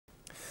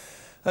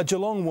A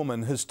Geelong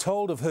woman has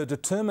told of her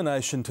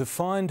determination to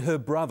find her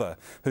brother,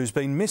 who's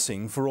been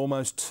missing for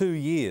almost 2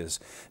 years.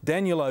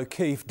 Daniel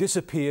O'Keefe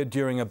disappeared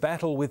during a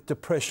battle with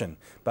depression,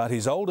 but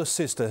his older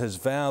sister has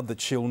vowed that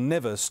she'll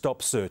never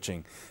stop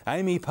searching.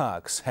 Amy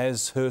Parks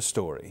has her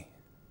story.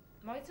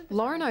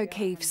 Loren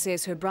O'Keefe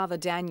says her brother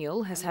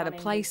Daniel has had a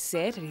place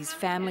set at his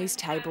family's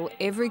table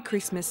every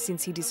Christmas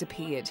since he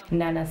disappeared.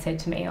 Nana said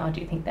to me, "Oh,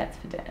 do you think that's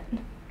for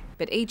Dan?"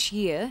 But each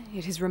year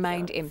it has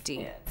remained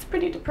empty. It's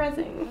pretty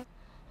depressing.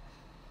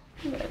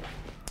 But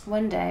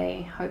one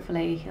day,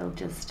 hopefully, he'll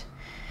just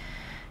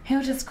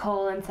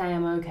call and say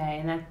I'm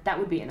okay, and that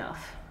would be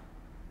enough.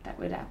 That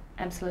would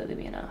absolutely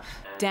be enough.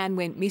 Dan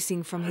went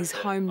missing from his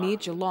home near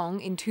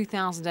Geelong in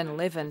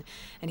 2011,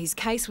 and his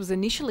case was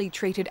initially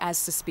treated as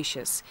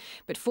suspicious.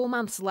 But 4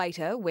 months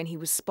later, when he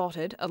was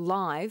spotted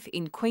alive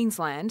in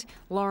Queensland,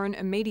 Loren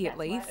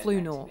immediately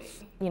flew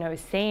north. You know,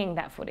 seeing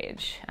that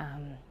footage,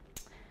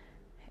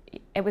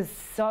 it was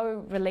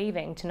so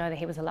relieving to know that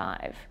he was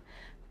alive.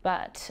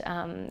 But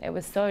it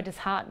was so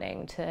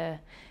disheartening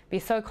to be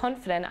so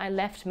confident. I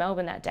left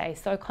Melbourne that day,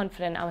 so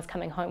confident I was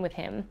coming home with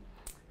him.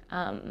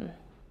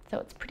 So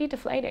it's pretty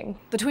deflating.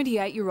 The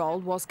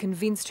 28-year-old was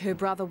convinced her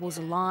brother was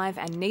alive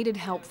and needed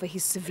help for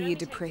his severe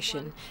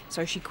depression.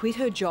 So she quit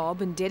her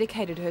job and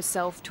dedicated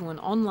herself to an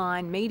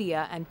online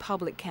media and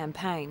public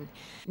campaign.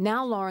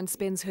 Now Loren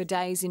spends her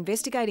days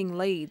investigating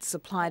leads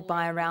supplied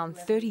by around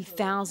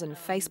 30,000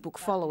 Facebook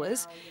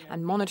followers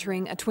and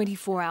monitoring a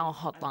 24-hour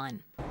hotline.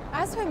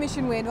 As her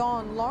mission went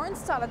on, Loren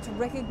started to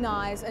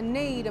recognise a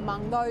need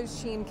among those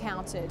she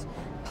encountered.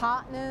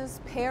 Partners,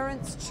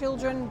 parents,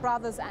 children,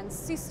 brothers and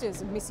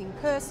sisters of missing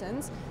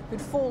persons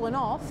who'd fallen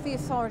off the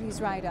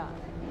authorities' radar.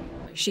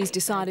 She's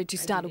decided to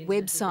start a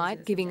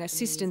website giving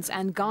assistance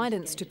and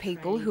guidance to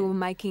people who are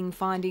making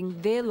finding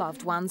their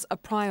loved ones a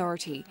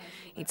priority.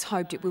 It's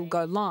hoped it will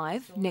go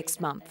live next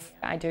month.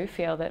 I do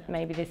feel that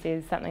maybe this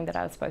is something that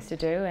I was supposed to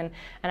do, and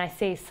I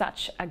see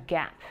such a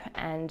gap,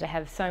 and I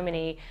have so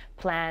many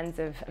plans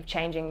of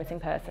changing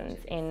missing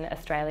persons in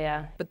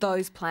Australia. But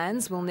those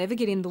plans will never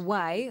get in the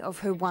way of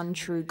her one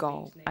true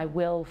goal. I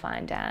will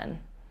find Dan.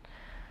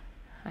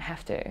 I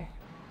have to.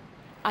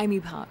 Amy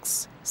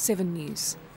Parks, 7 News.